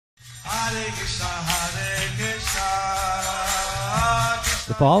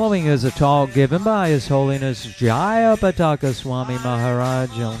The following is a talk given by His Holiness Jayapataka Swami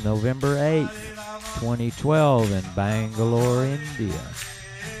Maharaj on November 8, 2012 in Bangalore, India.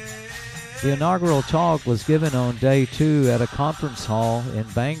 The inaugural talk was given on day 2 at a conference hall in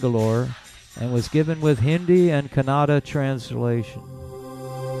Bangalore and was given with Hindi and Kannada translation.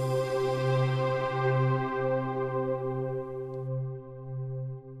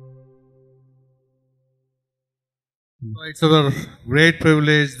 It's our great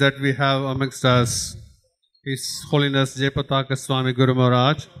privilege that we have amongst us His Holiness Jayapataka Swami Guru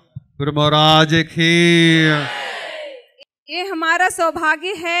Maharaj. Guru Maharaj ki ये हमारा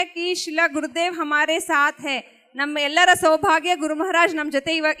सौभाग्य है कि शिला गुरुदेव हमारे साथ है ನಮ್ಮ ಎಲ್ಲರ ಸೌಭಾಗ್ಯ ಗುರು ಮಹಾರಾಜ್ ನಮ್ಮ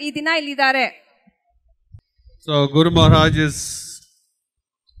ಜೊತೆ ಈ ದಿನ ಇಲ್ಲಿದ್ದಾರೆ. So Guru Maharaj is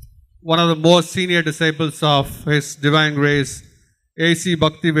one of the most senior disciples of His Divine Grace A.C.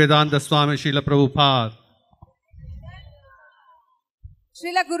 Bhaktivedanta Swami Srila Prabhupada.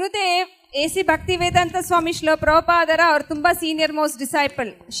 Srila Gurudev A.C. Bhaktivedanta ಸ್ವಾಮಿ ಶ್ರೀಲ ಪ್ರಭುಪಾದರ और ತುಂಬಾ सीनियर मोस्ट डिसाइपल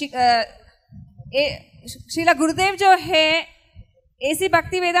ಶ್ರೀಲ गुरुदेव जो है A.C.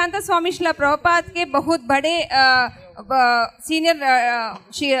 भक्तिवेदांत स्वामी ಶ್ರೀಲ प्रभुपाद के बहुत बड़े सीनियर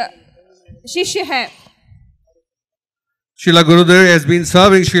शिष्य हैं. Srila Gurudev has been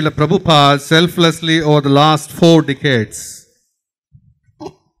serving Srila Prabhupada selflessly over the last 4 decades.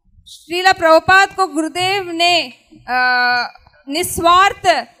 Srila Prabhupada को गुरुदेव ने निस्वार्थ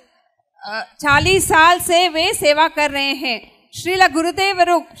 40 साल से वे सेवा कर रहे हैं. ಶ್ರೀಲ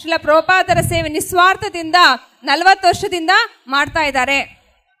ಗುರುದೇವರು ಶ್ರೀಲ ಪ್ರಭುಪಾದರ ಸೇವೆ ನಿಸ್ವಾರ್ಥದಿಂದ 40 ವರ್ಷದಿಂದ ಮಾಡ್ತಾ ಇದ್ದಾರೆ.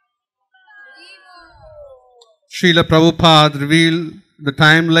 Srila Prabhupada revealed the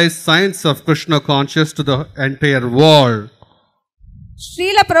timeless science of Krishna consciousness to the entire world.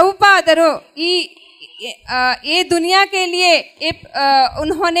 Srila ಪ್ರಭುಪಾದರು ये दुनिया के लिए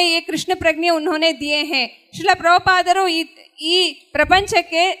उन्होंने ये कृष्ण प्रज्ञे उन्होंने दिए हैं. ಶ್ರೀಲ ಪ್ರಭುಪಾದರು ಈ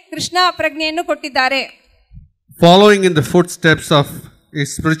ಪ್ರಪಂಚಕ್ಕೆ ಕೃಷ್ಣ ಪ್ರಜ್ಞೆಯನ್ನು ಕೊಟ್ಟಿದ್ದಾರೆ. Following in the footsteps of his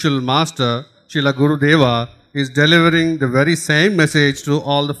spiritual master, Srila Gurudeva is delivering the very same message to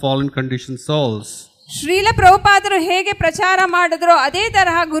all the fallen conditioned souls. Srila ಪ್ರಭುಪಾದರು ಹೇಗೆ ಪ್ರಚಾರ ಮಾಡಿದ್ರು ಅದೇ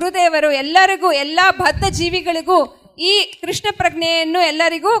ತರಹ ಗುರುದೇವರು ಎಲ್ಲರಿಗೂ ಎಲ್ಲಾ ಬದ್ಧ ಜೀವಿಗಳಿಗೂ ಈ ಕೃಷ್ಣ ಪ್ರಜ್ಞೆಯನ್ನು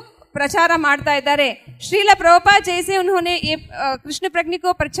ಎಲ್ಲರಿಗೂ प्रचार मारता इधर श्रीला प्रभुपाद जैसे उन्होंने ये कृष्ण प्रज्ञा को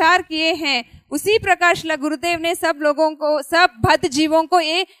प्रचार किए हैं उसी प्रकार श्रीला गुरुदेव ने सब लोगों को सब बद्ध जीवों को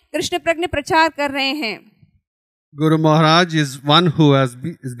ये कृष्ण प्रज्ञा प्रचार कर रहे हैं. Guru Maharaj is one who has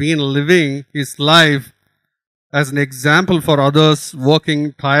been living his life as an example for others, working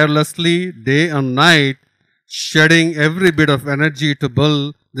tirelessly day and night, shedding every bit of energy to build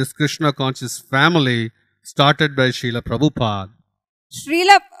this Krishna conscious family started by Srila Prabhupada.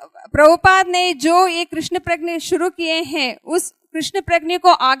 Srila Prabhupada ने जो ये कृष्ण प्रज्ञा शुरू किए हैं उस कृष्ण प्रज्ञा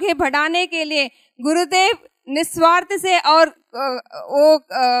को आगे बढ़ाने के लिए गुरुदेव निस्वार्थ से और वो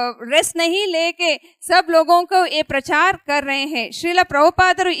रेस्ट नहीं लेके सब लोगों को ये प्रचार कर रहे हैं. ಶ್ರೀಲ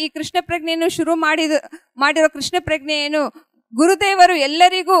ಪ್ರಭುಪಾದರು ಈ ಕೃಷ್ಣ ಪ್ರಜ್ಞೆಯನ್ನು ಶುರು ಮಾಡಿರೋ ಕೃಷ್ಣ ಪ್ರಜ್ಞೆಯನ್ನು ಗುರುದೇವರು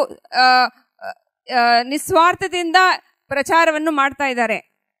ಎಲ್ಲರಿಗೂ ನಿಸ್ವಾರ್ಥದಿಂದ ಪ್ರಚಾರವನ್ನು ಮಾಡ್ತಾ ಇದ್ದಾರೆ.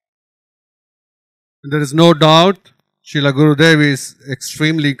 There is no doubt Srila Gurudev is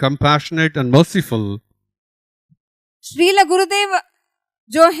extremely compassionate and merciful. Srila गुरुदेव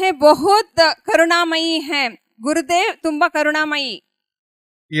जो है बहुत करुणामयी हैं. गुरुदेव तुम्बा करुणामयी.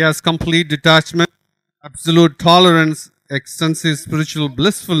 He has complete detachment, absolute tolerance, extensive spiritual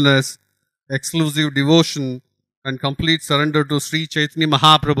blissfulness, exclusive devotion, and complete surrender to Sri Chaitanya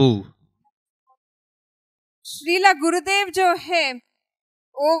Mahaprabhu. Srila गुरुदेव जो है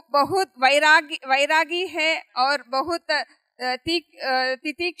वो बहुत वैरागी है और बहुत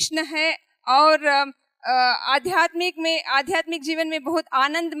तीक्ष्ण है और आध्यात्मिक जीवन में बहुत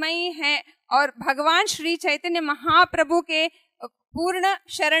आनंदमयी है और भगवान श्री चैतन्य महाप्रभु के पूर्ण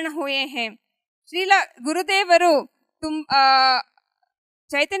शरण हुए हैं. ಶ್ರೀಲ ಗುರುದೇವರು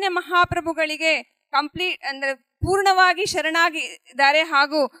ಚೈತನ್ಯ ಮಹಾಪ್ರಭುಗಳಿಗೆ ಕಂಪ್ಲೀಟ್ ಅಂದ್ರೆ ಪೂರ್ಣವಾಗಿ ಶರಣಾಗಿದ್ದಾರೆ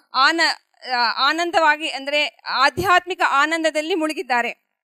ಹಾಗೂ ಆನಂದವಾಗಿ ಅಂದ್ರೆ ಆಧ್ಯಾತ್ಮಿಕ ಆನಂದದಲ್ಲಿ ಮುಳುಗಿದ್ದಾರೆ.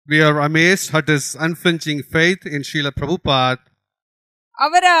 We are amazed at his unflinching faith in Srila Prabhupada.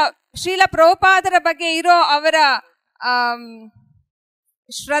 ಅವರ ಶ್ರೀಲ ಪ್ರಭುಪಾದರ ಬಗ್ಗೆ ಇರೋ ಅವರ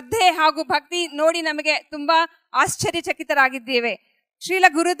ಶ್ರದ್ಧೆ ಹಾಗೂ ಭಕ್ತಿ ನೋಡಿ ನಮಗೆ ತುಂಬಾ ಆಶ್ಚರ್ಯಚಕಿತರಾಗಿದ್ದೇವೆ. ಶ್ರೀಲ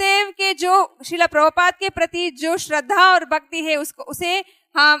गुरुदेव के जो ಶ್ರೀಲ प्रभुपाद के प्रति जो श्रद्धा और भक्ति है उसे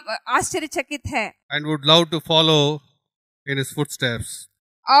हम आश्चर्यचकित है and would love to follow in his footsteps.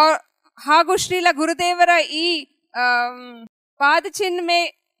 और ಹಾಗೂ ಶ್ರೀಲ ಗುರುದೇವರ ಈ पाद चिन्ह में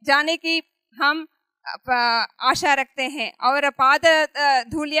जाने की हम आशा रखते हैं और पाद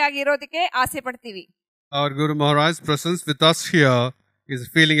धूलियागिरोदಕ್ಕೆ ಆಸೆ ಪಡ್ತೀವಿ. Our Guru Maharaj's presence with us here is a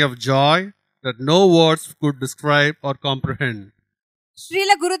feeling of joy that no words could describe or comprehend.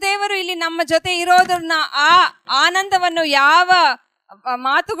 Srila ಗುರುದೇವರು ಇಲ್ಲಿ ನಮ್ಮ ಜೊತೆ ಇರೋದನ್ನ ಆ ಆನಂದವನ್ನು ಯಾವ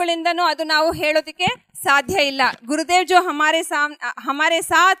ಮಾತುಗಳಿಂದನೂ ಅದು ನಾವು ಹೇಳೋದಕ್ಕೆ ಸಾಧ್ಯ ಇಲ್ಲ. ಗುರುದೇವ್ जो हमारे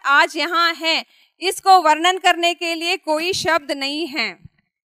साथ आज यहाँ है, इसको वर्णन करने के लिए कोई शब्द नहीं है.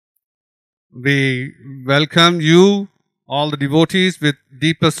 We welcome you, all the devotees, with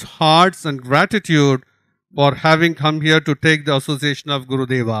deepest hearts and gratitude for having come here to take the association of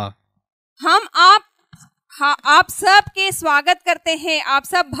Gurudeva. हम आप सब के स्वागत करते हैं, आप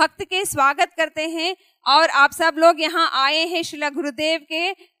सब भक्त के स्वागत करते हैं और आप सब लोग यहाँ आए हैं श्रीला गुरुदेव के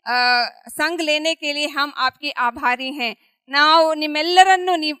संग लेने के लिए. हम आपके आभारी हैं. ನಾವು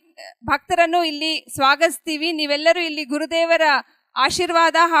ನಿಮ್ಮೆಲ್ಲರನ್ನು ಭಕ್ತರನ್ನು ಇಲ್ಲಿ ಸ್ವಾಗತಿಸ್ತೀವಿ. ನೀವೆಲ್ಲರೂ ಇಲ್ಲಿ ಗುರುದೇವರ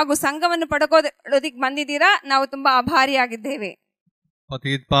ಆಶೀರ್ವಾದ ಹಾಗೂ ಸಂಘವನ್ನು ಪಡ್ಕೊಳ್ಳೋದಿಕ್ಕೆ ಬಂದಿದ್ದೀರಾ. ನಾವು ತುಂಬಾ ಆಭಾರಿಯಾಗಿದ್ದೇವೆ.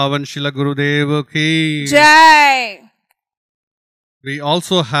 ಪತಿತ್ ಪಾವನ್ ಶ್ರೀಲ ಗುರುದೇವ ಕಿ ಜೈ. We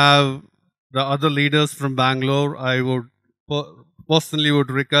also have the other leaders from Bangalore. I would personally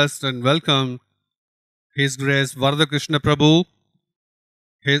request and welcome His Grace Varada Krishna Prabhu,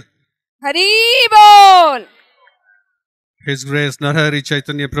 Hari Bol, His Grace Narhari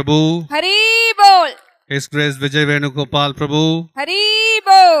Chaitanya Prabhu, Hari Bol, His Grace Vijay Venugopal Prabhu, Hari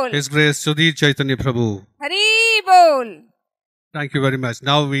Bol, His Grace Sudhir Chaitanya Prabhu. Hari Bol. Thank you very much.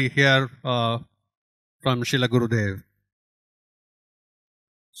 Now we hear from Srila Gurudev.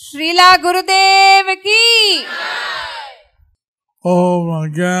 Srila गुरुदेव की ओम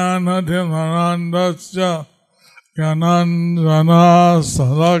ज्ञानतिमिरान्धस्य ज्ञानाञ्जना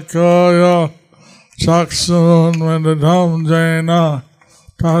शलाकय चक्षुरुन्मिलितं येन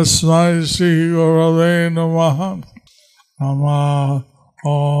तस्मै श्रीगुरवे नमः. नमः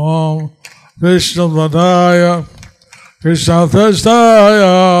ओम विष्णुपदाय कृष्णपृष्ठाय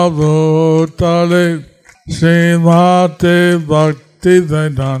भूतले श्रीमते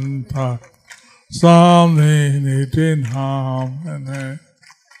Vedanta Swami Niti Namane.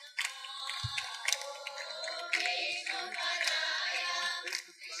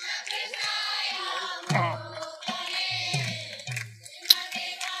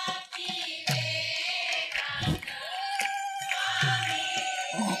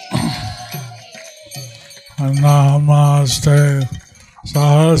 Namaste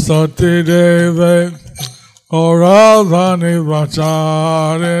Saraswati Devi Auradhani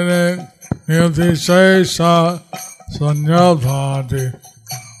Vacharine Nirvishesha Sanyabhati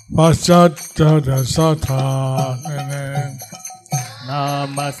Paschatya Sathanine.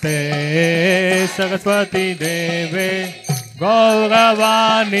 Namaste Saraswati Devi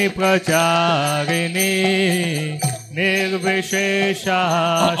Gauravani Pracharini Nirvishesha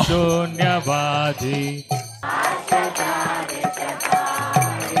Shunyavadi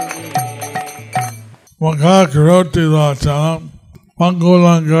Makakaroti Vatanam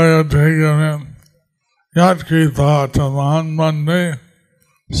Mangulangaya Teganim Yatkritataman Mande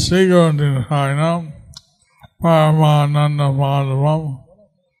Sigurndin Hainam Paramananda Madhavam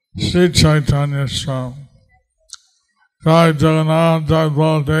Sri Chaitanya Swam Jai Jagannath, Jai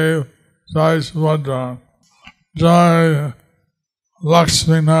Baldev, Jai Subhadra, Jai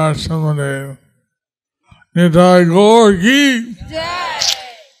Lakshmi Narasimhadev, Nitai Gaur Ki.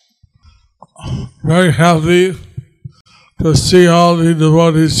 Very happy to see all the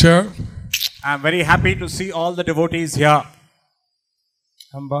devotees here. I am very happy to see all the devotees here.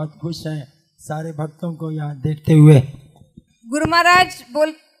 हम बहुत खुश हैं सारे भक्तों को यहाँ देखते हुए. ಗುರು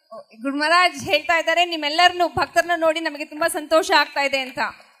ಮಹಾರಾಜ್ ಹೇಳ್ತಾ ಇದ್ದಾರೆ, ನಿಮ್ಮೆಲ್ಲರನ್ನು ಭಕ್ತರನ್ನ ನೋಡಿ ನಮಗೆ ತುಂಬಾ ಸಂತೋಷ ಆಗ್ತಾ ಇದೆ ಅಂತ.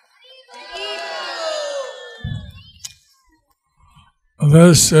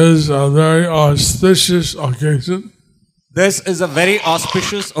 This is a very auspicious occasion. This is a very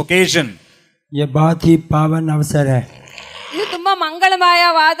auspicious occasion. ये बहुत ही पावन अवसर है. ಇದು ತುಂಬಾ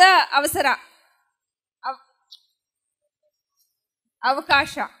ಮಂಗಳಮಯವಾದ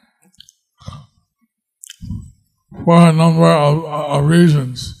ಅವಕಾಶ. For a number of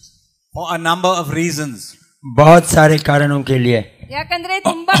reasons. For a number of reasons. बहुत सारे कारणों के लिए. ಯಾಕಂದ್ರೆ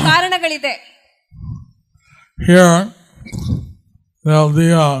ತುಂಬಾ ಕಾರಣಗಳಿದೆ. Here there'll be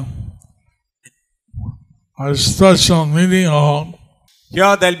a special meeting hall.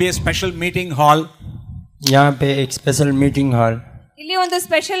 Here there'll be a special meeting hall. यहाँ पे एक स्पेशल मीटिंग हॉल. ಇಲ್ಲಿ ಒಂದು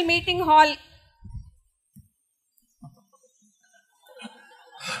special meeting hall.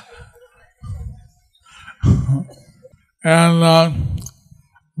 And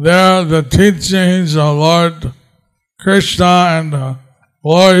there the teachings of Lord Krishna and the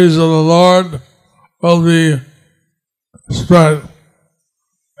glories of the Lord will be spread.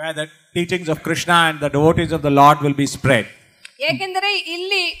 Where the teachings of Krishna and the devotees of the Lord will be spread. ಏಕೆಂದರೆ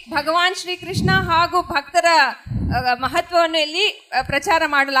ಇಲ್ಲಿ ಭಗವಾನ್ ಶ್ರೀ ಕೃಷ್ಣ ಹಾಗೂ ಭಕ್ತರ ಮಹತ್ವವನ್ನು ಇಲ್ಲಿ ಪ್ರಚಾರ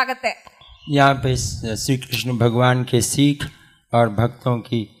ಮಾಡಲಾಗುತ್ತೆ. यहाँ पे श्री कृष्ण भगवान के सीख और भक्तों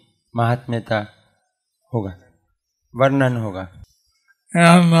की महात्म्यता होगा, वर्णन होगा.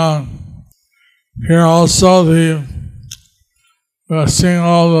 And here also seeing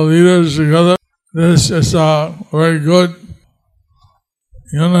all the leaders together, this is a very good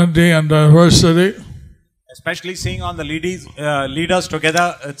unity and diversity. Especially seeing all the leaders together,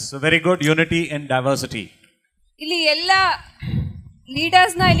 it's a very good unity in diversity. ಇಲ್ಲಿ ಎಲ್ಲ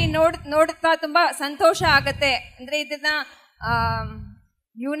ಲೀಡರ್ಸ್ ನ ಇಲ್ಲಿ ನೋಡ್ತಾ ತುಂಬಾ ಸಂತೋಷ ಆಗತ್ತೆ. ಅಂದ್ರೆ ಇದನ್ನ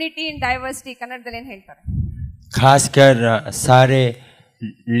ಯೂನಿಟಿ ಇನ್ ಡೈವರ್ಸಿಟಿ ಕನ್ನಡದಲ್ಲಿ ಏನ್ ಹೇಳ್ತಾರೆ? खासकर सारे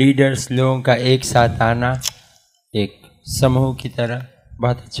लीडर्स लोगों का एक साथ आना एक समूह की तरह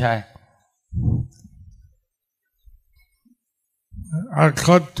बहुत अच्छा है.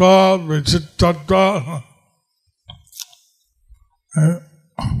 Akata vichittata.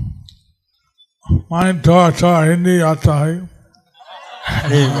 माइन तो अच्छा हिंदी आता है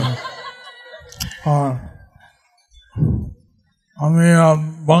और हमें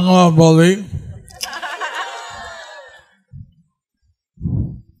बांग्ला बोली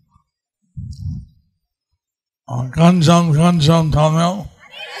Kancham Tamil,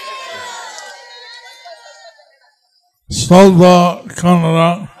 Slova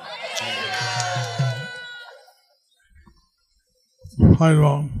Kannada,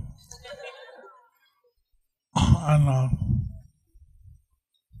 Haiwa, and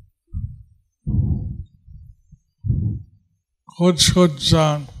Kuch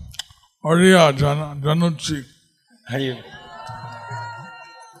Oriya Janucci.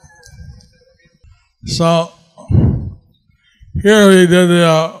 So here we did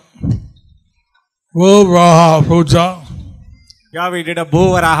Bhu-Varaha Puja. Yeah, we did a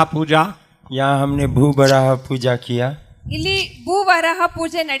Bhu-Varaha Puja. यहाँ हमने भू-वराह पूजा किया. ಇಲ್ಲಿ ಭೂ-ವರಾಹ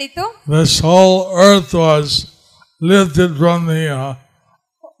ಪೂಜೆ ನಡೀತು. This whole earth was lifted from the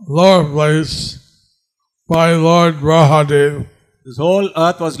lower place by Lord Varahadev. This whole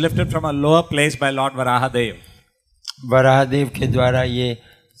earth was lifted from a lower place by Lord Varahadev. Varahadev के द्वारा ये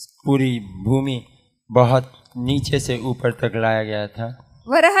पूरी भूमि बहुत नीचे से ऊपर तक लाया गया था.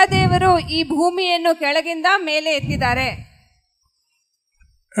 ವರಹದೇವರು ಈ ಭೂಮಿಯನ್ನು ಕೆಳಗಿಂದ ಮೇಲೆ ಎತ್ತಿದ್ದಾರೆ.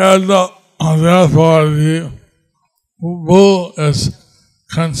 And therefore the bull is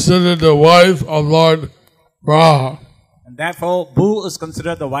considered the wife of Lord Varaha. And therefore Bhu is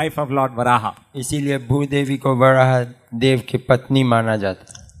considered the wife of Lord Varaha. इसीलिए भूदेवी को वराहदेव की पत्नी माना जाता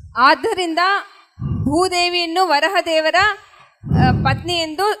है. ಆದ್ದರಿಂದ ಭೂದೇವಿಯನ್ನು ವರಹದೇವರ ಪತ್ನಿ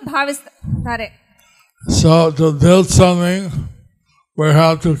ಎಂದು ಭಾವಿಸುತ್ತಾರೆ. So to build something, we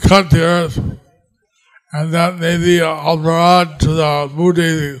have to cut the earth, and that may be aparad to the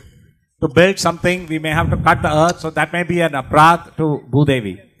Bhudevi. To build something, we may have to cut the earth, so that may be an aparad to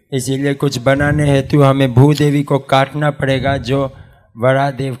Bhudevi. इसीलिए कुछ बनाने हेतु हमें भूदेवी को काटना पड़ेगा, जो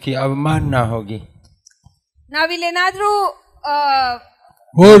वराहदेव की अवमानना होगी. ನಾವಿಲ್ಲೇನಾದ್ರೂ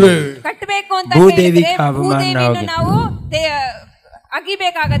ಕಟ್ಟಬೇಕು ಅಂತ ಹೇಳಿದ್ರೆ ಭೂದೇವಿಯನ್ನು ನಾವು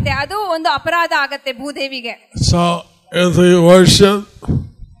ಅಗಿಬೇಕಾಗತ್ತೆ. ಅದು ಒಂದು ಅಪರಾಧ ಆಗತ್ತೆ ಭೂದೇವಿಗೆ. So if we worship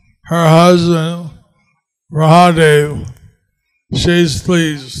her husband Varahadev, she is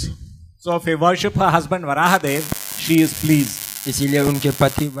pleased. So if we worship her husband Varahadev, she is pleased. इसीलिए उनके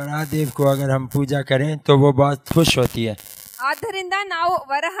पति वराहदेव को अगर हम पूजा करें तो वो बहुत खुश होती है. ಆದ್ದರಿಂದ ನಾವು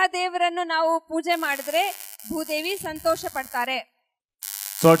ವರಹದೇವರನ್ನು ನಾವು ಪೂಜೆ ಮಾಡಿದ್ರೆ ಭೂದೇವಿ ಸಂತೋಷ ಪಡ್ತಾರೆ.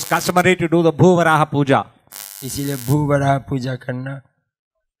 So it's customary to do the Bhu-Varaha Puja. इसीलिए भू-वराह पूजा करना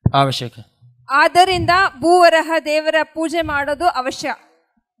आवश्यक है. ಆದ್ದರಿಂದ ಭೂವರಹ ದೇವರ ಪೂಜೆ ಮಾಡೋದು ಅವಶ್ಯ.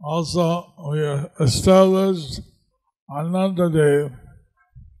 Also we established Anantadev.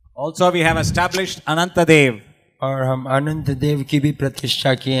 Also we have established Anantadev. और हम अनंत देव की भी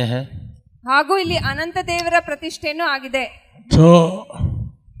प्रतिष्ठा किए हैं. ಹಾಗೂ ಇಲ್ಲಿ ಅನಂತ ದೇವರ ಪ್ರತಿಷ್ಠೆನೂ ಆಗಿದೆ. To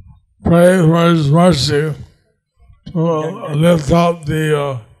pray for His mercy to lift up the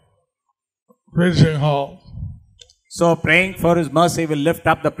preaching hall. So praying for His mercy will lift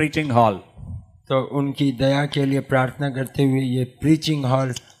up the preaching hall. तो उनकी दया के लिए प्रार्थना करते हुए ये प्रीचिंग हॉल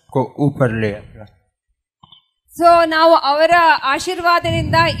को ऊपर ले आया. ಸೊ ನಾವು ಅವರ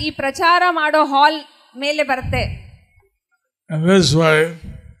ಆಶೀರ್ವಾದದಿಂದ ಈ ಪ್ರಚಾರ ಮಾಡೋ ಹಾಲ್ ಮೇಲೆ ಬರುತ್ತೆ. And this way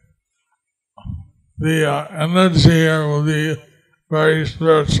the energy here will be very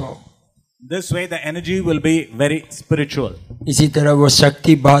spiritual. This way the energy will be very spiritual. इसी तरह वो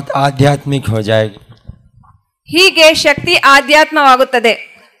शक्ति बहुत आध्यात्मिक हो जाएगी. ಹೀಗೆ ಶಕ್ತಿ ಆಧ್ಯಾತ್ಮವಾಗುತ್ತದೆ.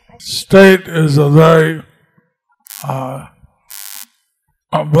 State is a very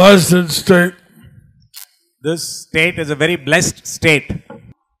a blessed state. This state is a very blessed state.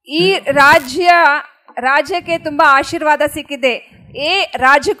 ಈ ರಾಜ್ಯ राज्य के ತುಂಬಾ आशीर्वाद सिक्किದೆ ये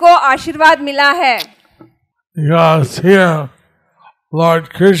राज्य को आशीर्वाद मिला है because here Lord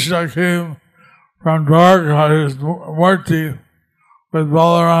Krishna came from Dwarka, his murti, with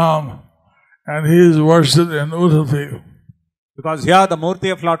Balaram, and he is worshipped in Udupi. Because here the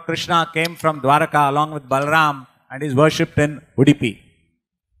Murti of Lord Krishna came from Dwaraka along with Balaram and is worshipped in Udupi.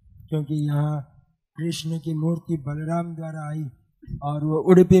 क्योंकि यहाँ कृष्ण की मूर्ति बलराम द्वारा आई और वो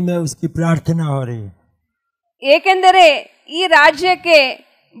उडुपी में उसकी प्रार्थना हो रही है ಏಕೆಂದರೆ ಈ ರಾಜ್ಯಕ್ಕೆ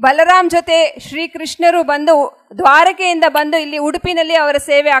ಬಲರಾಮ್ ಜೊತೆ ಶ್ರೀ ಕೃಷ್ಣರು ಬಂದು ದ್ವಾರಕೆಯಿಂದ ಬಂದು ಇಲ್ಲಿ ಉಡುಪಿನಲ್ಲಿ ಅವರ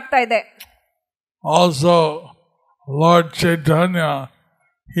ಸೇವೆ ಆಗ್ತಾ ಇದೆ Also Lord Chaitanya,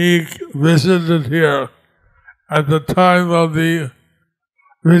 he visited here at the time of the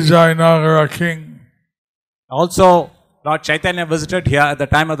Vijayanagara king. Also Lord Chaitanya visited here at the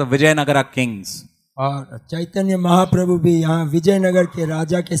time of the Vijayanagara kings. और चैतन्य महाप्रभु भी यहाँ विजयनगर के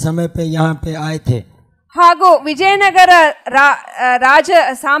राजा के समय पे यहाँ पे आए थे ಹಾಗೂ ವಿಜಯನಗರ ರಾಜ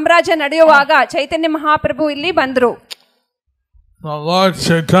ಸಾಮ್ರಾಜ್ಯ ನಡೆಯುವಾಗ ಚೈತನ್ಯ ಮಹಾಪ್ರಭು ಇಲ್ಲಿ ಬಂದರು Now Lord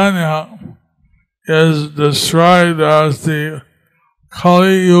Chaitanya is described as the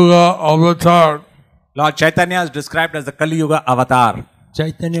Kali Yuga avatar. Lord Chaitanya is described as the Kali Yuga avatar.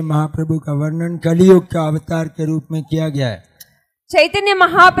 Chaitanya Mahaprabhu का वर्णन कलियुग का अवतार के रूप में किया गया है ಚೈತನ್ಯ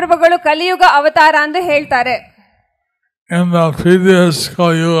ಮಹಾಪ್ರಭುಗಳು ಕಲಿಯುಗ ಅವತಾರ ಎಂದು ಹೇಳ್ತಾರೆ In the previous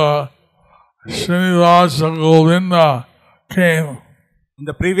Kali Yuga, Srinivasa Govinda came. In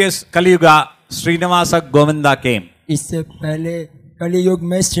the previous Kali Yuga, Srinivasa Govinda came. इससे पहले कलियुग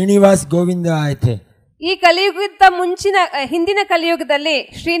में श्रीनिवास गोविंद आए थे ಈ ಕಲಿಯುಗದ ಮುಂಚಿನ ಹಿಂದಿನ ಕಲಿಯುಗದಲ್ಲಿ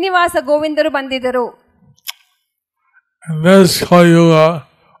ಶ್ರೀನಿವಾಸ ಗೋವಿಂದರು ಬಂದಿದ್ದರು In this Kali Yuga,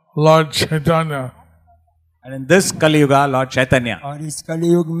 Lord Chaitanya. And in this Kali Yuga, Lord Chaitanya. और इस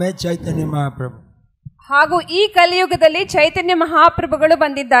कलियुग में चैतन्य महाप्रभु ಹಾಗೂ ಈ ಕಲಿಯುಗದಲ್ಲಿ ಚೈತನ್ಯ ಮಹಾಪ್ರಭುಗಳು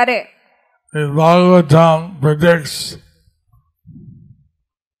ಬಂದಿದ್ದಾರೆ The Bhagavatam predicts.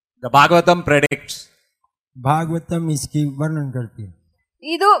 The Bhagavatam predicts. Bhagavatam इसकी वर्णन करती है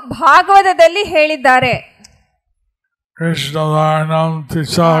ಇದು ಭಾಗವತದಲ್ಲಿ ಹೇಳಿದ್ದಾರೆ Krishna Varnam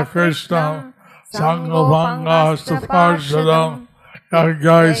Tisa Krishna Sangabhanga Suparshadam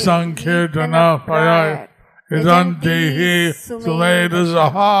Yagyai Sankirtana Payai Idanti Hi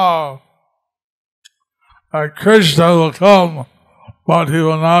Sumedhasaha. Krishna will come, but he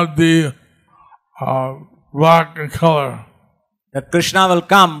will not be black in color. That Krishna will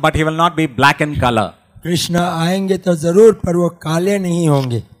come, but he will not be black in color. Krishna आएंगे तो जरूर पर वो काले नहीं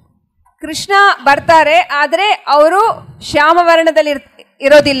होंगे ಕೃಷ್ಣ ಬರ್ತಾರೆ ಆದರೆ ಅವರು ಶ್ಯಾಮ ವರ್ಣದಲ್ಲಿ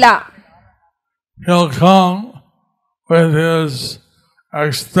ಇರೋದಿಲ್ಲ He'll come with his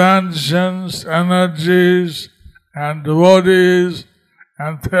extensions, energies, and devotees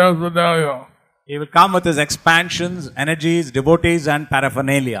and paraphernalia. He will come with his expansions, energies, devotees and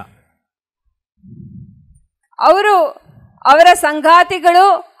paraphernalia. ಅವರು ಅವರ ಸಂಗಾತಿಗಳು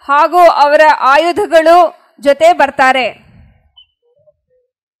ಹಾಗೂ ಅವರ ಆಯುಧಗಳು ಜೊತೆ ಬರ್ತಾರೆ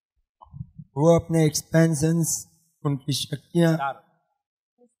वो अपने एक्सपेंशंस उनकी शक्तियां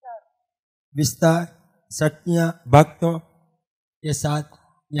विस्तार शक्तियां भक्तों के साथ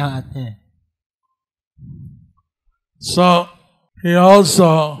यहाँ आते हैं So he also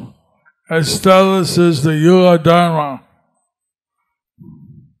establishes the Yuga Dharma.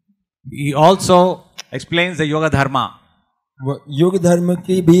 He also explains the Yoga Dharma. वो युग धर्म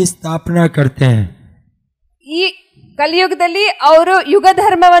की भी स्थापना करते हैं ಈ ಕಲಿಯುಗದಲ್ಲಿ ಅವರು ಯುಗ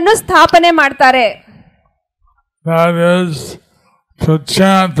ಧರ್ಮವನ್ನು ಸ್ಥಾಪನೆ ಮಾಡ್ತಾರೆ That is to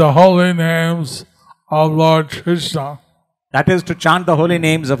chant the holy names of Lord Krishna. That is to chant the holy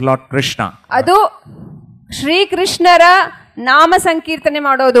names of Lord Krishna. ಅದು ಶ್ರೀ ಕೃಷ್ಣರ ನಾಮ ಸಂಕೀರ್ತನೆ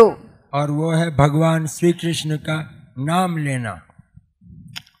ಮಾಡೋದು और वो है भगवान श्री कृष्ण का नाम लेना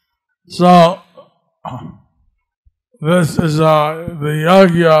So this is the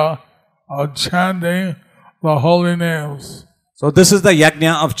yajna of chanting the holy names. So this is the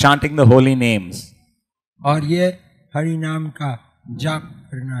yajna of chanting the holy names. और ये हरि नाम का जाप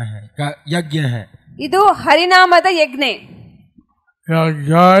करना है का यज्ञ है ಇದು ಹರಿನಾಮದ ಯಜ್ಞೆ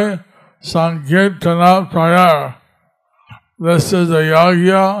Yagyai Sankirtana Prayer. This is the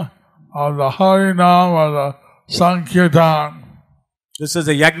yajna of the Harinam or the Sankirtan. This is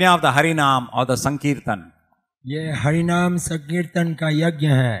the yajna of the Harinam or the Sankirtan. ये हरिनाम संकीर्तन का यज्ञ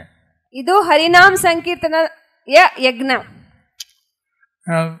है ಇದು ಹರಿನಾಮ ಸಂಕೀರ್ತನ ಯಜ್ಞ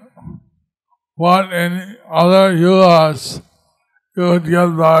And what in other yugas you would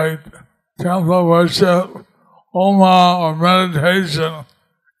get by temple worship, homa or meditation,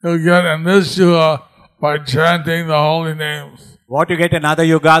 you get in this yuga by chanting the holy names. What you get in other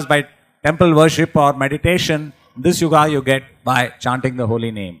yugas by temple worship or meditation, in this yuga you get by chanting the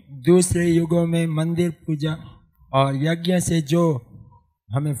holy name. दूसरे युगों में मंदिर पूजा और यज्ञ से जो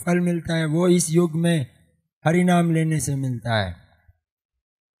हमें फल मिलता है वो इस युग में हरि नाम लेने से मिलता है.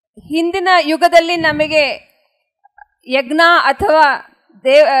 ಹಿಂದಿನ ಯುಗದಲ್ಲಿ ನಮಗೆ ಯಜ್ಞ ಅಥವಾ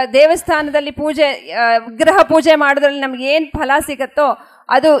ದೇವಸ್ಥಾನದಲ್ಲಿ ಪೂಜೆ ವಿಗ್ರಹ ಪೂಜೆ ಮಾಡೋದ್ರಲ್ಲಿ ನಮಗೆ ಏನು ಫಲ ಸಿಗುತ್ತೋ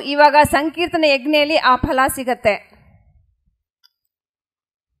ಅದು ಇವಾಗ ಸಂಕೀರ್ತನ ಯಜ್ಞೆಯಲ್ಲಿ ಆ ಫಲ ಸಿಗತ್ತೆ.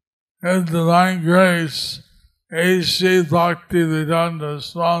 His divine grace, A.C. Bhaktivedanta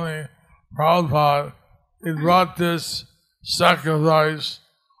Swami Prabhupada, he brought this sacrifice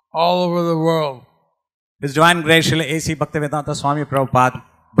all over the world. His divine grace, Srila A.C. Bhaktivedanta Swami Prabhupada,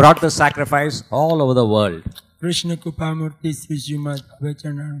 brought the sacrifice all over the world. Krishna कृपा मूर्ति श्री श्रीमद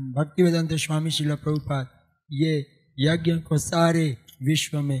भक्तिवेदांत स्वामी श्रील प्रभुपाद ये यज्ञ को सारे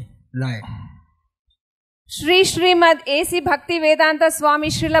विश्व में लाए. ಶ್ರೀ ಶ್ರೀಮದ್ ಎಸಿ ಭಕ್ತಿ ವೇದಾಂತ ಸ್ವಾಮಿ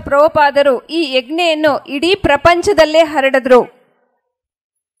ಶ್ರೀಲ ಪ್ರಭುಪಾದರು ಈ ಯಜ್ಞೆಯನ್ನು ಇಡೀ ಪ್ರಪಂಚದಲ್ಲೇ ಹರಡಿದ್ರು.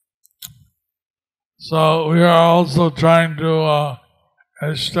 So we are also trying to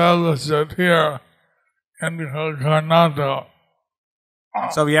establish it here in Karnataka.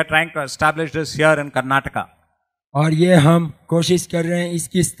 So we are trying to establish this here in Karnataka. और ये हम कोशिश कर रहे हैं,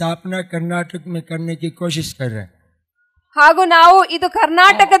 इसकी स्थापना कर्नाटक में करने की कोशिश कर रहे हैं. ಹಾಗೂ ನಾವು ಇದು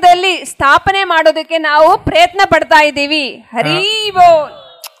ಕರ್ನಾಟಕದಲ್ಲಿ ಸ್ಥಾಪನೆ ಮಾಡೋದಕ್ಕೆ ನಾವು ಪ್ರಯತ್ನ ಪಡ್ತಾ ಇದ್ದೀವಿ. ಹರಿ ಬೋಲ್.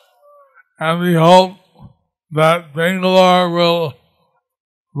 And we hope that Bangalore will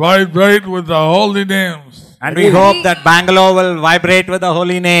vibrate with the holy names. And we hope that Bangalore will vibrate with the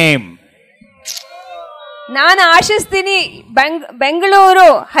holy name. ನಾನು ಆಶಿಸ್ತೀನಿ ಬೆಂಗಳೂರು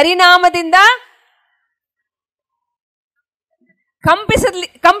ಹರಿನಾಮದಿಂದ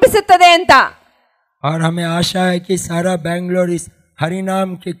ಕಂಪಿಸುತ್ತದೆ ಅಂತ. और हमें आशा है कि सारा बैंगलोर इस हरिनाम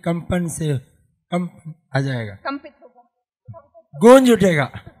के कंपन से आ जाएगा, गूंज उठेगा.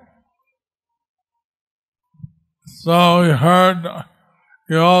 So we heard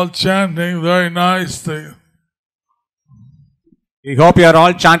you all chanting very nicely. We hope you are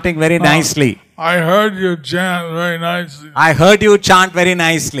all chanting very nicely. I heard you chant very nicely. I heard you chant very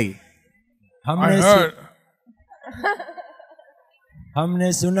nicely. हमने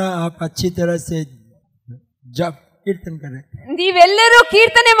सुना आप अच्छी तरह से जप कीर्तन कर रहे. ನೀವೆಲ್ಲರೂ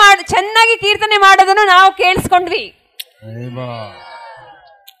ಚೆನ್ನಾಗಿ ಕೀರ್ತನೆ ಮಾಡೋದನ್ನು ನಾವು ಕೇಳಿಸ್ಕೊಂಡ್ವಿ.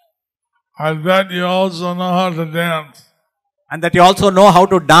 I bet you also know how to dance. And that you also know how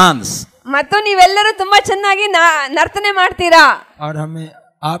to dance. ಮತ್ತು ನೀವೆಲ್ಲರೂ ತುಂಬಾ ಚೆನ್ನಾಗಿ ನರ್ತನೆ ಮಾಡ್ತೀರಾ. और हमें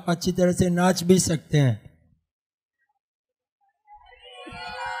आप अच्छी तरह से नाच भी सकते हैं.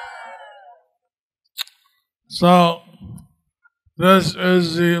 So this is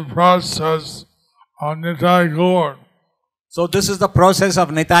the process of Nitai Gaur. So this is the process of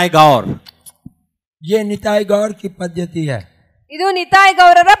Nitai Gaur. ये निताई गौर की पद्धति है. ಇದು ನಿತಾಯ್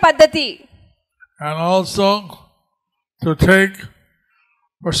ಗೌರರ ಪದ್ಧತಿ. And also to take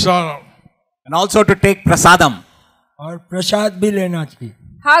prasadam. And also to take prasadam. और प्रसाद भी लेना चाहिए.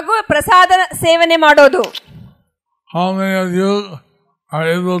 ಹಾಗೂ ಪ್ರಸಾದ ಸೇವನೆ ಮಾಡೋದು. How many of you are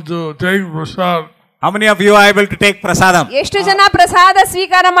able to take prasad? How many of you are able to take prasadam? ಎಷ್ಟು ಜನ ಪ್ರಸಾದ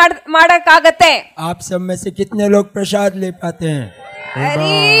ಸ್ವೀಕಾರ ಮಾಡಕ್ಕಾಗತ್ತೆ? आप सब में से कितने लोग प्रसाद ले पाते हैं?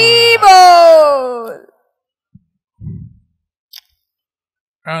 हरि बोल.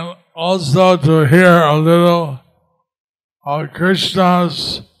 And also to hear a little of Krishna's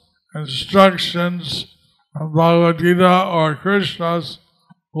instructions from Bhagavad Gita or Krishna's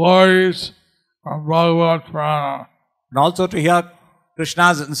glories from Bhagavad Purana. And also to hear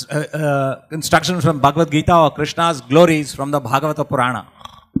Krishna's instructions from Bhagavad Gita or Krishna's glories from the Bhagavata Purana.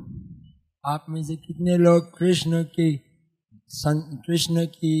 आप में से कितने लोग कृष्ण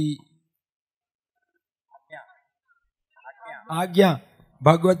की आज्ञा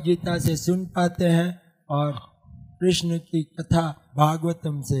भगवत गीता से सुन पाते हैं और कृष्ण की कथा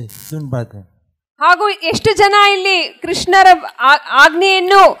भागवतम से सुन पाते हैं? ಹಾಗೂ ಎಷ್ಟು ಜನ ಇಲ್ಲಿ ಕೃಷ್ಣರ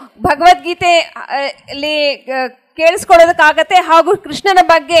ಆಜ್ಞೆಯನ್ನು ಭಗವದ್ಗೀತೆ ಅಲ್ಲಿ ಕೇಳಿಸ್ಕೊಳ್ಳೋದಕ್ಕಾಗತ್ತೆ, ಹಾಗೂ ಕೃಷ್ಣನ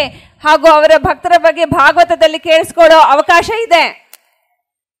ಬಗ್ಗೆ ಹಾಗೂ ಅವರ ಭಕ್ತರ ಬಗ್ಗೆ ಭಾಗವತದಲ್ಲಿ ಕೇಳಿಸ್ಕೊಳ್ಳೋ ಅವಕಾಶ ಇದೆ.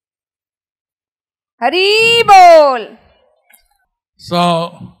 ಹರಿ ಬೋಲ್. So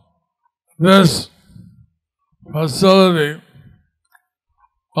this facility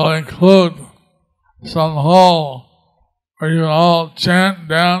will include some hall where you all chant,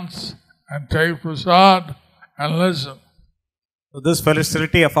 dance, and take prasad and listen. So this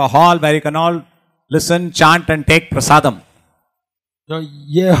facility of a hall where you can all listen, chant and take prasadam. तो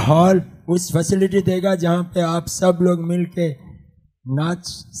ये hall उस facility देगा जहाँ पे आप सब लोग मिलके नाच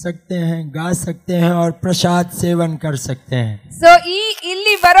सकते हैं, गा सकते हैं और प्रसाद सेवन कर सकते हैं. ಸೊ ಈ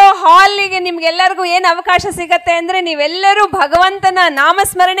ಇಲ್ಲಿ ಬರೋ ಹಾಲಿಗೆ ನಿಮ್ಗೆಲ್ಲರಿಗೂ ಏನು ಅವಕಾಶ ಸಿಗತ್ತೆ ಅಂದ್ರೆ ನೀವೆಲ್ಲರೂ ಭಗವಂತನ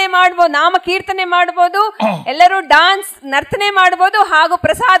ನಾಮಸ್ಮರಣೆ ಮಾಡ್ಬೋದು, ನಾಮ ಕೀರ್ತನೆ ಮಾಡ್ಬೋದು, ಎಲ್ಲರೂ ಡಾನ್ಸ್ ನರ್ತನೆ ಮಾಡ್ಬೋದು ಹಾಗೂ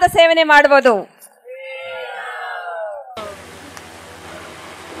ಪ್ರಸಾದ ಸೇವನೆ ಮಾಡ್ಬೋದು.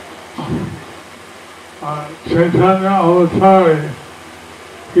 Chaitanya Avatari,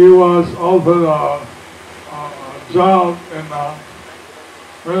 he was offered a job in the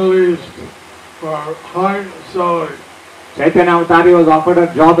Middle East for high salary. Chaitanya Avatari was offered a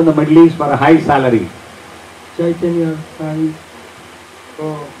job in the Middle East for a high salary. Chaitanya Avatari को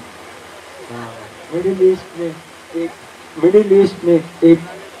middle east में एक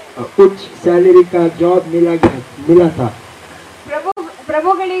उच्च salary का job मिला था.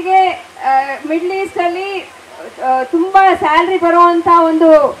 ಪ್ರಭುಗಳಿಗೆ middle East ಅಲ್ಲಿ ತುಂಬಾ salary ಬರುವಂತ ಒಂದು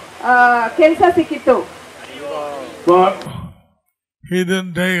ಕೆಲಸ ಸಿಕ್ಕಿತ್ತು. But he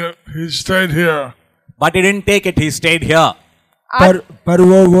didn't take it. He stayed here. But he didn't take it. He stayed here. पर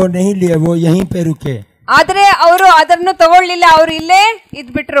वो नहीं लिए, वो यहीं पे रुके. ಆದ್ರೆ ಅವರು ಅದನ್ನು ತಗೊಳ್ಳಿಲ್ಲ, ಅವರು ಇಲ್ಲೇ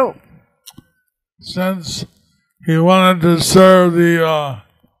ಇದ್ಬಿಟ್ರು. Since he wanted to serve the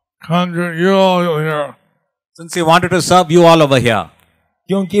you all here. Since he wanted to serve you all over here.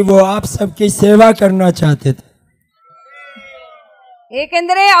 क्योंकि वो आप सबकी सेवा करना चाहते थे.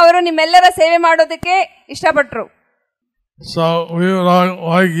 ಏಕೆಂದರೆ ಅವರು ನಿಮ್ಮೆಲ್ಲರ ಸೇವೆ ಮಾಡೋದಕ್ಕೆ ಇಷ್ಟಪಟ್ರು. So we would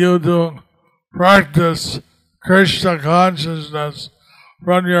like you to practice Krishna consciousness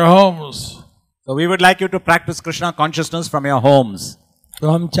from your homes. So we would like you to practice Krishna consciousness from your homes. तो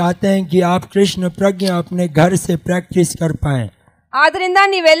हम चाहते हैं कि आप कृष्ण प्रज्ञा अपने घर से प्रैक्टिस कर पाएं. ಆದ್ರಿಂದ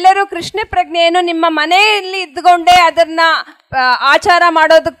ನೀವೆಲ್ಲರೂ ಕೃಷ್ಣ ಪ್ರಜ್ಞೆಯನ್ನು ನಿಮ್ಮ ಮನೆಯಲ್ಲಿ ಇದ್ದುಕೊಂಡೇ ಅದನ್ನ ಆಚಾರ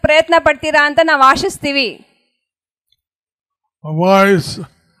ಮಾಡೋದಕ್ಕೆ ಪ್ರಯತ್ನ ಪಡ್ತೀರಾ ಅಂತ ನಾವು ಆಶಿಸ್ತೀವಿ. Wives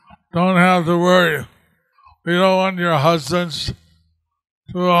don't have to worry. We don't want your husbands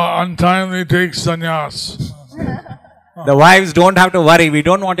to untimely take sannyas. The wives don't have to worry. We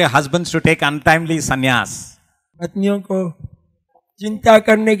don't want your husbands to take untimely sannyas. पत्नियों को चिंता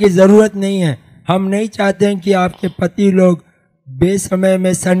करने की जरूरत नहीं है. हम नहीं चाहते हैं कि आपके पति लोग बेसमय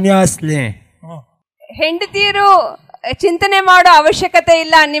में संन्यास लें. ಹೆಂಡತಿಯರು ಚಿಂತನೆ ಮಾಡೋ ಅವಶ್ಯಕತೆ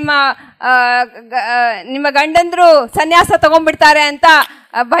ಇಲ್ಲ, ನಿಮ್ಮ ಗಂಡಂದ್ರು ಸನ್ಯಾಸ ತಗೊಂಡ್ಬಿಡ್ತಾರೆ ಅಂತ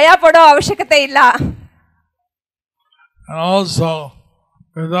ಭಯ ಪಡೋ ಅವಶ್ಯಕತೆ ಇಲ್ಲ. And also,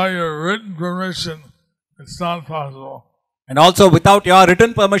 without your written permission, it's not possible. And also, without your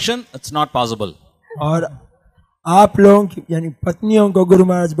written permission, it's not possible. और आप लोगों की यानी पत्नियों को गुरु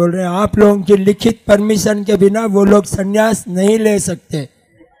महाराज बोल रहे हैं, आप लोगों की लिखित परमिशन के बिना वो लोग संन्यास नहीं ले सकते.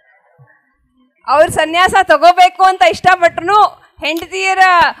 ಅವ್ರು ಸನ್ಯಾಸ ತಗೋಬೇಕು ಅಂತ ಇಷ್ಟಪಟ್ರು ಹೆಂಡತಿಯರ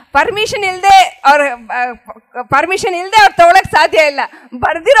ಪರ್ಮಿಷನ್ ಇಲ್ಲದೆ ಅವ್ರು ತಗೊಳಕ್ ಸಾಧ್ಯ ಇಲ್ಲ.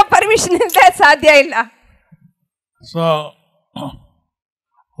 ಬರ್ದಿರೋ ಪರ್ಮಿಷನ್ ಇಲ್ಲದೆ ಸಾಧ್ಯ ಇಲ್ಲ. So,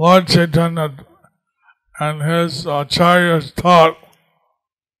 Lord Chaitanya and his acharyas taught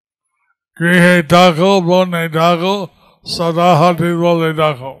Grihe Dako, Bone Dako, Sadahati Vole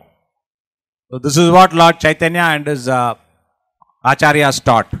Dako. So this is what Lord Chaitanya and his acharyas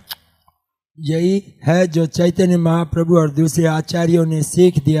taught. यही है जो चैतन्य महाप्रभु और दूसरे आचार्यों ने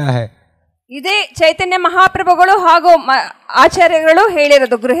सीख दिया है. ಇದೇ ಚೈತನ್ಯ ಮಹಾಪ್ರಭುಗಳು ಹಾಗೂ ಆಚಾರ್ಯಗಳು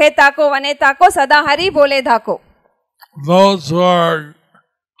ಹೇಳಿರೋದು. ಗೃಹೇ ತಾಕೋ ವನೆ ತಾಕೋ ಸದಾ ಹರಿ ಬೋಲೆ ಧಾಕೋ. Those who are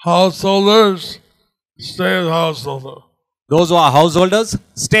householders, stay as householders. Those who are householders,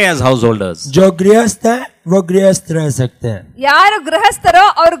 stay as householders. जो गृहस्थ है वो गृहस्थ रह सकते हैं. ಯಾರು ಗೃಹಸ್ಥರೋ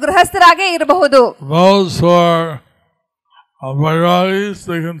ಅವರು ಗೃಹಸ್ಥರಾಗೇ ಇರಬಹುದು. Those who are vairagis,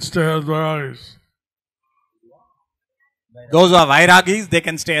 they can stay as vairagis. Those who are vairagis, they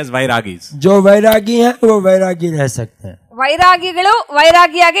can stay as vairagis. जो वैरागी हैं वो वैरागी रह सकते हैं. ವೈರಾಗಿಗಳು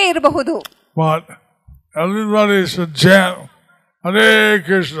ವೈರಾಗಿಯಾಗೇ ಇರಬಹುದು. But everybody should chant Hare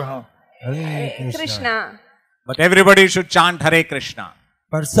Krishna. Krishna. But everybody should chant Hare Krishna.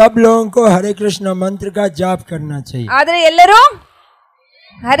 पर सब लोगों को हरे कृष्ण मंत्र का जाप करना चाहिए. ಆದ್ರೆ ಎಲ್ಲರೂ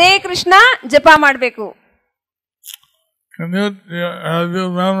ಹರೇ ಕೃಷ್ಣ ಜಪ ಮಾಡಬೇಕು. Have you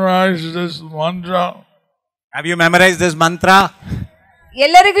memorized this mantra? Have you memorized this mantra?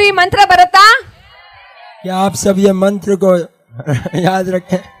 ಎಲ್ಲರಿಗೂ ಈ ಮಂತ್ರ ಬರುತ್ತಾ? क्या आप सब ये मंत्र को याद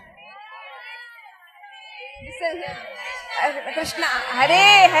रखें? ಕೃಷ್ಣ ಹರೇ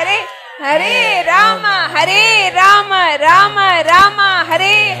ಹರೇ ಹರೇ ರಾಮ ರಾಮ ರಾಮ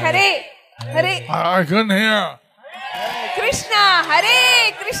ಹರೇ ಹರೇ ಹರೇ. I couldn't hear. Krishna Hare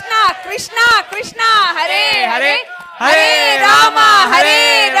Krishna Krishna Krishna Hare Hare Hare Rama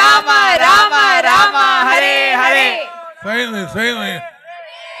Rama Rama Hare Hare. Faintly.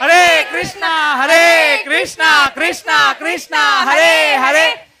 Hare Krishna Krishna Krishna Hare Hare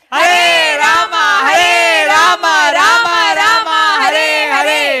Hare Rama Rama Rama Hare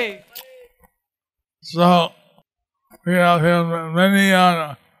Hare. So, we have here many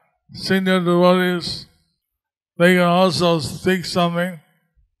senior devotees. They can also speak something.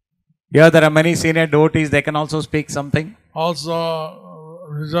 Here there are many senior devotees, they can also speak something. Also,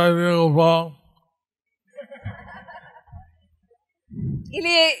 Vijay Gopal.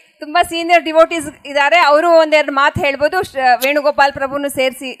 ಇಲ್ಲಿ ತುಂಬಾ senior devotees ಇದ್ದಾರೆ, ಅವರು ಒಂದೆರಡು ಮಾತು ಹೇಳ್ಬೋದು. ವೇಣುಗೋಪಾಲ್ ಪ್ರಭುನು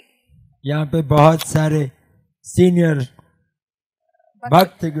ಸೇರಿಸಿ. यहाँ पे बहुत सारे सीनियर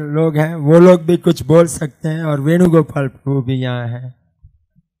भक्त लोग हैं, वो लोग भी कुछ बोल सकते हैं, और वेणुगोपाल प्रभु भी यहाँ हैं.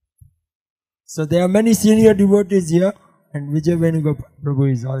 So there are many senior devotees here, and Vijay Venugopal Prabhu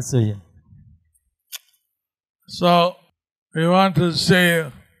is also here. So we want to see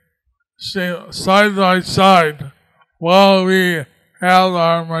side by side, while we have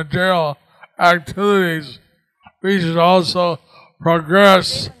our material activities, we should also progress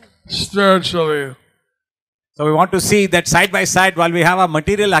spiritually. So we want to see that side by side, while we have our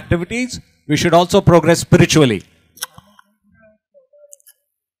material activities, we should also progress spiritually.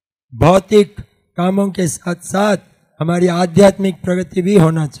 भौतिक कामों के साथ साथ हमारी आध्यात्मिक प्रगति भी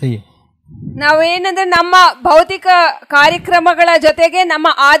होना चाहिए. ನಾವೇನಂದ್ರೆ ನಮ್ಮ ಭೌತಿಕ ಕಾರ್ಯಕ್ರಮಗಳ ಜೊತೆಗೆ ನಮ್ಮ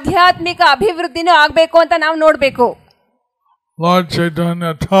ಆಧ್ಯಾತ್ಮಿಕ ಅಭಿವೃದ್ಧಿನೂ ಆಗಬೇಕು ಅಂತ ನಾವು ನೋಡಬೇಕು. Lord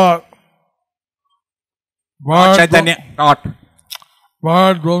Chaitanya taught.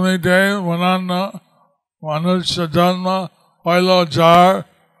 Bharat Bhumite Manana Manusya Janma Pailo Jar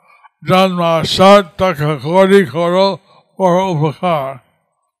Janma Sat Takakori Koro Poro Upakar.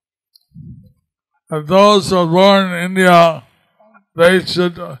 If those who are born in India, they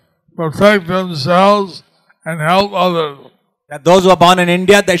should perfect themselves and help others. That those who are born in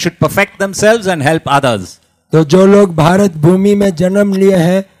India, they should perfect themselves and help others. तो जो लोग भारत भूमि में जन्म लिए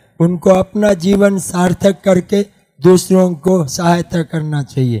हैं, उनको अपना जीवन सार्थक करके दूसरों को सहायता करना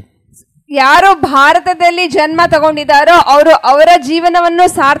चाहिए. ಯಾರು ಭಾರತದಲ್ಲಿ ಜನ್ಮ ತಗೊಂಡಿದ್ದಾರೋ ಅವರು ಅವರ ಜೀವನವನ್ನು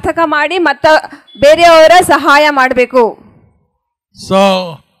ಸಾರ್ಥಕ ಮಾಡಿ ಮತ್ತ ಬೇರೆಯವರ ಸಹಾಯ ಮಾಡಬೇಕು. So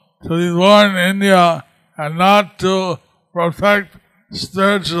to be born in India and not to perfect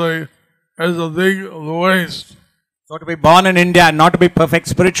spiritually is a big waste. So to be born in India and not to be perfect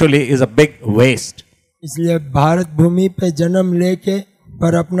spiritually is a big waste. इसलिए भारत भूमि पे जन्म लेके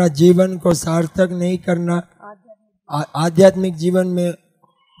पर अपना जीवन को सार्थक नहीं करना, आध्यात्मिक जीवन में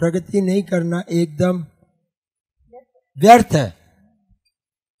प्रगति नहीं करना एकदम व्यर्थ है.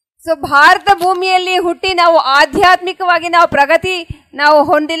 ಸೊ ಭಾರತ ಭೂಮಿಯಲ್ಲಿ ಹುಟ್ಟಿ ನಾವು ಆಧ್ಯಾತ್ಮಿಕವಾಗಿ ನಾವು ಪ್ರಗತಿ ನಾವು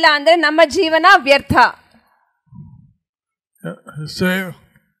ಹೊಂದಿಲ್ಲ ಅಂದ್ರೆ ನಮ್ಮ ಜೀವನ ವ್ಯರ್ಥ. Say,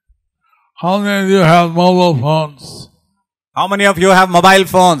 how many of you have mobile phones? How many of you have mobile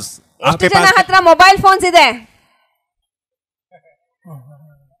phones? ಎಷ್ಟು ಜನ ಹತ್ರ ಮೊಬೈಲ್ ಫೋನ್ಸ್ ಇದೆ?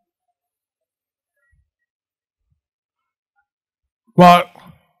 But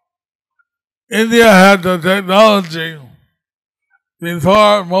India had the technology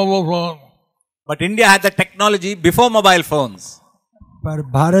before mobile phone. But India had the technology before mobile phones. पर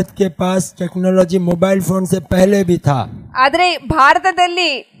भारत के पास technology mobile phone से पहले भी था. ಆದ್ರೆ ಭಾರತದಲ್ಲಿ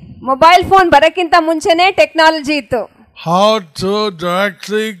ಮೊಬೈಲ್ ಫೋನ್ ಬರಕ್ಕಿಂತ ಮುಂಚೆನೇ ಟೆಕ್ನಾಲಜಿ ಇತ್ತು. How to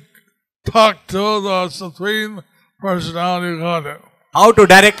directly talk to the Supreme Personality of Godhead. How to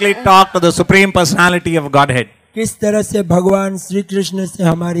directly talk to the Supreme Personality of Godhead. किस तरह से भगवान श्री कृष्ण से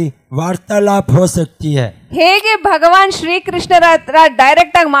हमारी वार्तालाप हो सकती है. ಹೇಗೆ ಭಗವಾನ್ ಶ್ರೀ ಕೃಷ್ಣರ ಹತ್ರ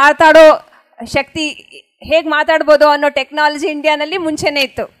ಡೈರೆಕ್ಟ್ ಆಗಿ ಮಾತಾಡೋ ಶಕ್ತಿ ಹೇಗೆ ಮಾತಾಡಬಹುದು ಅನ್ನೋ ಟೆಕ್ನಾಲಜಿ ಇಂಡಿಯಾನಲ್ಲಿ ಮುಂಚೆನೇ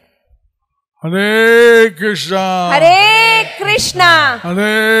ಇತ್ತು. Hare Krishna. Hare Krishna.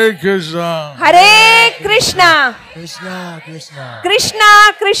 Hare Krishna. Hare Krishna. Krishna Krishna Krishna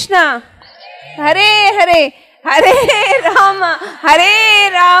Krishna. Hare Hare. Hare Rama Hare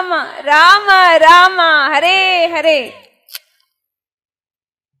Rama Rama Rama Hare Hare.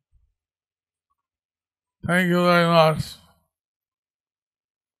 Thank you very much.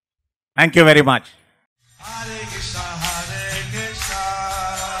 Thank you very much. Hare Krishna,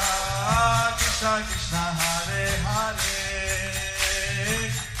 Krishna Krishna, Hare Hare,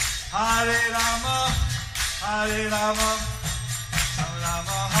 Hare Rama, Rama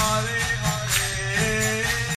Rama, Hare